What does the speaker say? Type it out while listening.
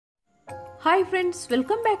Hi friends,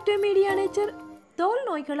 welcome back to Media Nature. தோல்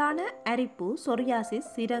நோய்களான அரிப்பு, psoriasis,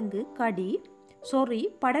 சிரங்கு, கடி, சொறி,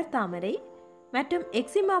 படர்தாமரை மற்றும்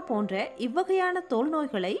எக்ஸிமா போன்ற இவ்வகையான தோல்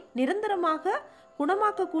நோய்களை நிரந்தரமாக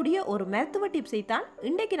குணமாக்கக்கூடிய ஒரு மருத்துவ டிப்ஸை தான்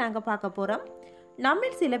இன்றைக்கு நாங்கள் பார்க்க போகிறோம்.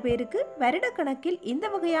 நம்மில் சில பேருக்கு வருடக்கணக்கில் இந்த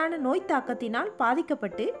வகையான நோய் தாக்கத்தினால்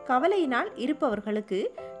பாதிக்கப்பட்டு கவலையினால் இருப்பவர்களுக்கு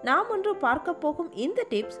நாம் ஒன்று பார்க்க போகும் இந்த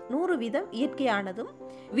டிப்ஸ் 100% இயற்கையானதும்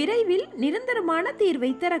விரைவில் நிரந்தரமான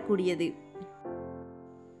தீர்வை தரக்கூடியது.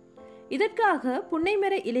 இதற்காக புன்னை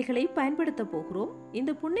மர இலைகளை பயன்படுத்த போகிறோம்.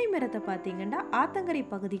 இந்த புன்னை மரத்தை பார்த்தீங்கன்னா ஆத்தங்கரை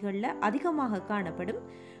பகுதிகளில் அதிகமாக காணப்படும்.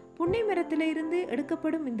 புன்னை மரத்திலிருந்து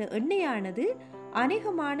எடுக்கப்படும் இந்த எண்ணெயானது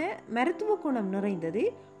அநேகமான மருத்துவ குணம் நிறைந்தது.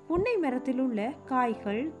 புன்னை மரத்தில் உள்ள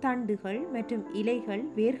காய்கள், தண்டுகள் மற்றும் இலைகள்,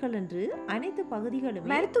 வேர்கள் என்று அனைத்து பகுதிகளும்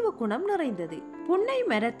மருத்துவ குணம் நிறைந்தது. புன்னை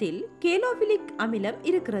மரத்தில் கேலோபிலிக் அமிலம்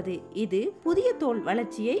இருக்கிறது. இது புதிய தோல்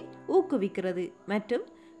வளர்ச்சியை ஊக்குவிக்கிறது மற்றும்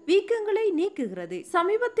வீக்கங்களை நீக்குகிறது.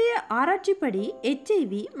 சமீபத்திய ஆராய்ச்சிப்படி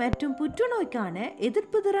HIV மற்றும் புற்றுநோய்க்கான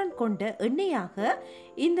எதிர்ப்பு திறன் கொண்ட எண்ணெயாக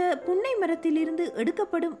இந்த புன்னை மரத்திலிருந்து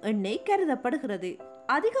எடுக்கப்படும் எண்ணெய் கருதப்படுகிறது.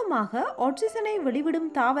 அதிகமாக ஆக்சிஜனை வெளிவிடும்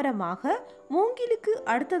தாவரமாக மூங்கிலுக்கு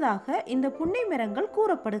அடுத்ததாக இந்த புன்னை மரங்கள்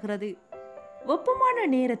கூறப்படுகிறது. வெப்பமான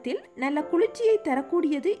நேரத்தில் நல்ல குளிர்ச்சியை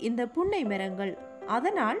தரக்கூடியது இந்த புன்னை மரங்கள்.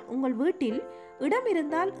 அதனால் உங்கள் வீட்டில் இடம்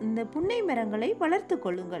இருந்தால் இந்த புன்னை மரங்களை வளர்த்து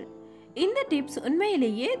கொள்ளுங்கள். இந்த டிப்ஸ்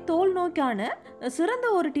உண்மையிலேயே தோல் நோய்க்கான சிறந்த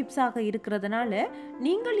ஒரு டிப்ஸாக இருக்கிறதுனால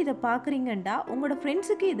நீங்கள் இதை பார்க்குறீங்கன்னா உங்களோட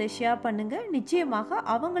ஃப்ரெண்ட்ஸுக்கு இதை ஷேர் பண்ணுங்க. நிச்சயமாக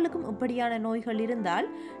அவங்களுக்கும் இப்படியான நோய்கள் இருந்தால்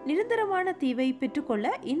நிரந்தரமான தீர்வை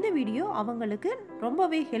பெற்றுக்கொள்ள இந்த வீடியோ அவங்களுக்கு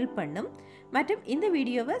ரொம்பவே ஹெல்ப் பண்ணும். மற்றும் இந்த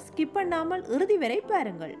வீடியோவை ஸ்கிப் பண்ணாமல் இறுதி வரை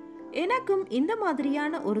பாருங்கள். எனக்கும் இந்த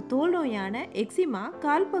மாதிரியான ஒரு தோல் நோயான எக்ஸிமா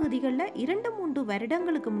கால் பகுதிகளில் 2-3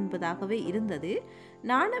 வருடங்களுக்கு முன்பதாகவே இருந்தது.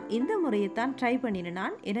 நானும் இந்த முறையைத்தான் ட்ரை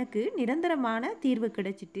பண்ணினேன். எனக்கு நிரந்தரமான தீர்வு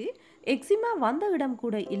கிடைச்சிட்டு எக்ஸிமா வந்த இடம்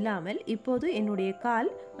கூட இல்லாமல் இப்போது என்னுடைய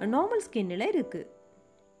கால் நார்மல் ஸ்கின்னில் இருக்குது.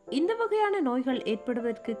 இந்த வகையான நோய்கள்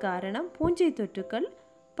ஏற்படுவதற்கு காரணம் பூஞ்சை தொற்றுக்கள்,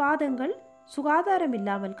 பாதங்கள் சுகாதாரம்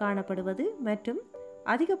இல்லாமல் காணப்படுவது மற்றும்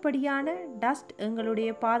அதிகப்படியான டஸ்ட் எங்களுடைய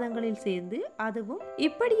பாதங்களில் சேர்ந்து அதுவும்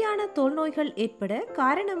இப்படியான தோல் நோய்கள் ஏற்பட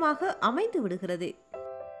காரணமாக அமைந்து விடுகிறது.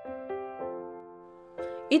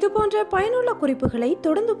 இது போன்ற பயனுள்ள குறிப்புகளை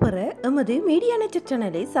தொடர்ந்து பெற எமது மீடியா நேச்சர்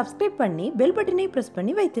சேனலை சப்ஸ்கிரைப் பண்ணி பெல் பட்டனை பிரஸ்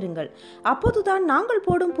பண்ணி வைத்திருங்கள். அப்போதுதான் நாங்கள்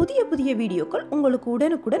போடும் புதிய வீடியோக்கள் உங்களுக்கு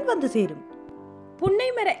உடனுக்குடன் வந்து சேரும். புன்னை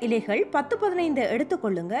மர இலைகள் 10-15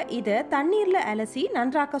 எடுத்துக்கொள்ளுங்க. இதை தண்ணீரில் அலசி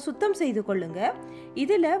நன்றாக சுத்தம் செய்து கொள்ளுங்க.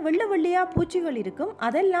 இதில் வெள்ளையா பூச்சிகள் இருக்கும்.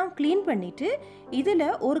 அதெல்லாம் கிளீன் பண்ணிட்டு இதில்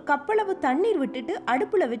ஒரு கப்பளவு தண்ணீர் விட்டுட்டு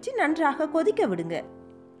அடுப்பில் வச்சு நன்றாக கொதிக்க விடுங்க.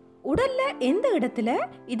 உடல்ல எந்த இடத்துல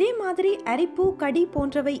இதே மாதிரி அரிப்பு, கடி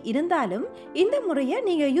போன்றவை இருந்தாலும் இந்த முறையை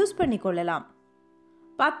நீங்கள் யூஸ் பண்ணி கொள்ளலாம்.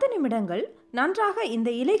 10 நிமிடங்கள் நன்றாக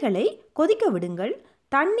இந்த இலைகளை கொதிக்க விடுங்கள்.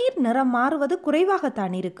 தண்ணீர் நிறம் மாறுவது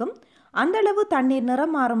குறைவாகத்தான் இருக்கும். அந்த அளவு தண்ணீர்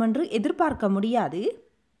நிறம் மாறும் என்று எதிர்பார்க்க முடியாது.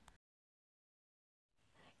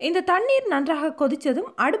 இந்த தண்ணீர் நன்றாக கொதிச்சதும்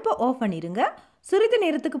அடுப்பை ஆஃப் பண்ணிடுங்க. சிறிது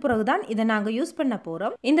நேரத்துக்கு பிறகுதான் இதை நாங்கள் யூஸ் பண்ண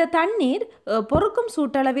போகிறோம். இந்த தண்ணீர் பொறுக்கும்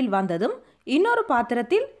சூட்டளவில் வந்ததும் இன்னொரு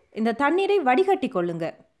பாத்திரத்தில் இந்த தண்ணீரை வடிகட்டி கொள்ளுங்க.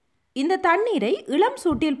 இந்த தண்ணீரை இளம்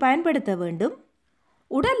சூட்டில் பயன்படுத்த வேண்டும்.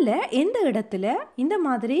 உடல்ல எந்த இடத்துல இந்த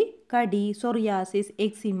மாதிரி கடி, சொரியாசிஸ்,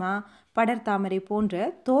 எக்ஸிமா, படர்தாமரை போன்ற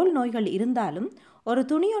தோல் நோய்கள் இருந்தாலும் ஒரு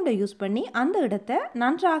துணியொன்றை யூஸ் பண்ணி அந்த இடத்தை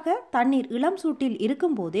நன்றாக தண்ணீர் இளம் சூட்டில்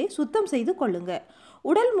இருக்கும் போதே சுத்தம் செய்து கொள்ளுங்க.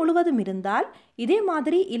 உடல் முழுவதும் இருந்தால் இதே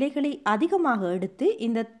மாதிரி இலைகளை அதிகமாக எடுத்து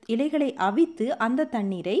இந்த இலைகளை அவித்து அந்த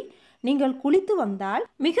தண்ணீரை நீங்கள் குளித்து வந்தால்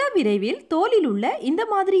மிக விரைவில் தோலில் உள்ள இந்த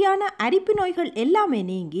மாதிரியான அரிப்பு நோய்கள் எல்லாமே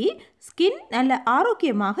நீங்கி ஸ்கின் நல்ல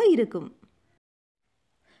ஆரோக்கியமாக இருக்கும்.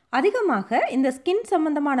 அதிகமாக இந்த ஸ்கின்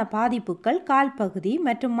சம்பந்தமான பாதிப்புகள் கால் பகுதி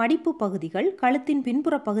மற்றும் மடிப்பு பகுதிகள், கழுத்தின்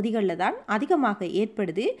பின்புற பகுதிகளில் தான் அதிகமாக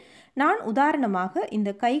ஏற்படுது. நான் உதாரணமாக இந்த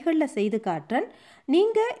கைகளில் செய்து காட்டுறேன்.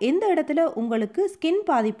 நீங்கள் எந்த இடத்துல உங்களுக்கு ஸ்கின்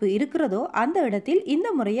பாதிப்பு இருக்கிறதோ அந்த இடத்தில் இந்த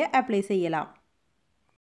முறையை அப்ளை செய்யலாம்.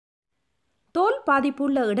 தோல்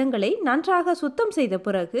பாதிப்புள்ள இடங்களை நன்றாக சுத்தம் செய்த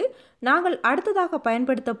பிறகு நாங்கள் அடுத்ததாக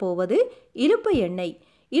பயன்படுத்த போவது இலுப்பை எண்ணெய்.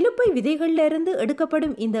 இலுப்பை விதைகளில் இருந்து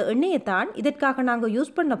எடுக்கப்படும் இந்த எண்ணெயை தான் இதற்காக நாங்கள்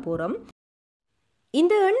யூஸ் பண்ண போகிறோம்.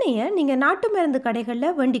 இந்த எண்ணெயை நீங்கள் நாட்டு மருந்து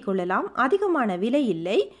கடைகளில் வேண்டிக் கொள்ளலாம். அதிகமான விலை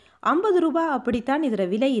இல்லை, 50 ரூபாய் அப்படித்தான்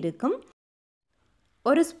இதில் விலை இருக்கும்.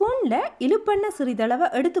 ஒரு ஸ்பூனில் இலுப்பெண்ணெய் சிறிதளவை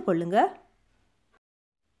எடுத்துக்கொள்ளுங்க.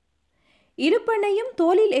 இலுப்பெண்ணையும்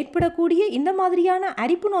தோலில் ஏற்படக்கூடிய இந்த மாதிரியான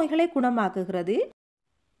அரிப்பு நோய்களை குணமாக்குகிறது.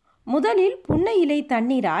 முதலில் புன்னை இலை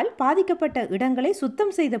தண்ணீரால் பாதிக்கப்பட்ட இடங்களை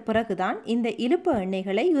சுத்தம் செய்த பிறகுதான் இந்த இலுப்பு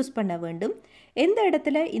எண்ணெய்களை யூஸ் பண்ண வேண்டும். எந்த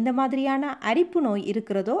இடத்துல இந்த மாதிரியான அரிப்பு நோய்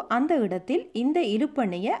இருக்கிறதோ அந்த இடத்தில் இந்த இலுப்பு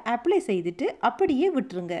எண்ணெயை அப்ளை செய்துட்டு அப்படியே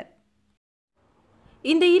விட்டுருங்க.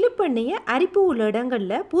 இந்த இலுப்பெண்ணெயை அரிப்பு உள்ள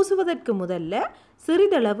இடங்களில் பூசுவதற்கு முதல்ல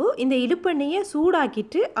சிறிதளவு இந்த இலுப்பெண்ணெயை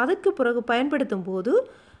சூடாக்கிட்டு அதற்கு பிறகு பயன்படுத்தும் போது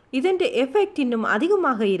இதன் எஃபெக்ட் இன்னும்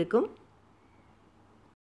அதிகமாக இருக்கும்.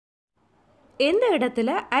 எந்த இடத்துல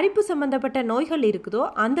அரிப்பு சம்மந்தப்பட்ட நோய்கள் இருக்குதோ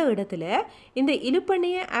அந்த இடத்துல இந்த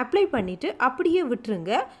இலுப்பெண்ணெயை அப்ளை பண்ணிவிட்டு அப்படியே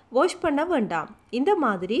விட்டுருங்க, வாஷ் பண்ண வேண்டாம். இந்த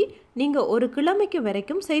மாதிரி நீங்கள் ஒரு கிழமைக்கு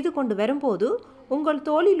வரைக்கும் செய்து கொண்டு வரும்போது உங்கள்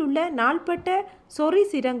தோலில் உள்ள நாள்பட்ட சொறி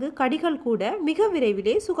சிரங்கு கடிகள் கூட மிக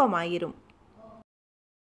விரைவிலே சுகமாயிரும்.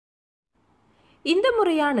 இந்த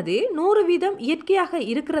முறையானது 100% இயற்கையாக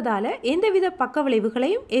இருக்கிறதால எந்தவித பக்க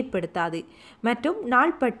விளைவுகளையும் ஏற்படுத்தாது மற்றும்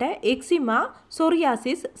நாள்பட்ட எக்ஸிமா,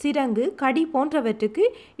 சொரியாசிஸ், சிரங்கு, கடி போன்றவற்றுக்கு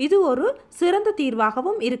இது ஒரு சிறந்த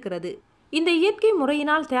தீர்வாகவும் இருக்கிறது. இந்த இயற்கை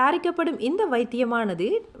முறையினால் தயாரிக்கப்படும் இந்த வைத்தியமானது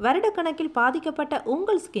வருடக்கணக்கில் பாதிக்கப்பட்ட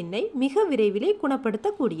உங்கள் ஸ்கின்னை மிக விரைவிலே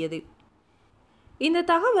குணப்படுத்தக்கூடியது. இந்த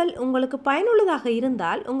தகவல் உங்களுக்கு பயனுள்ளதாக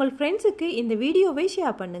இருந்தால் உங்கள் ஃப்ரெண்ட்ஸுக்கு இந்த வீடியோவை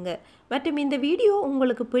ஷேர் பண்ணுங்கள் மற்றும் இந்த வீடியோ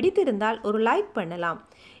உங்களுக்கு பிடித்திருந்தால் ஒரு லைக் பண்ணலாம்.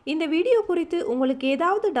 இந்த வீடியோ குறித்து உங்களுக்கு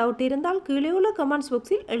ஏதாவது டவுட் இருந்தால் கீழே உள்ள கமெண்ட்ஸ்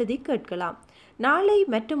பாக்ஸில் எழுதி கேட்கலாம். நாளை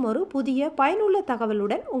மற்றும் ஒரு புதிய பயனுள்ள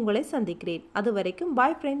தகவலுடன் உங்களை சந்திக்கிறேன். அதுவரைக்கும்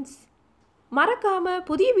பாய் ஃப்ரெண்ட்ஸ். மறக்காமல்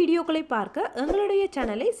புதிய வீடியோக்களை பார்க்க எங்களுடைய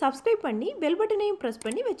சேனலை சப்ஸ்கிரைப் பண்ணி பெல் பட்டனையும் ப்ரெஸ்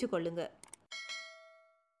பண்ணி வச்சுக்கொள்ளுங்கள்.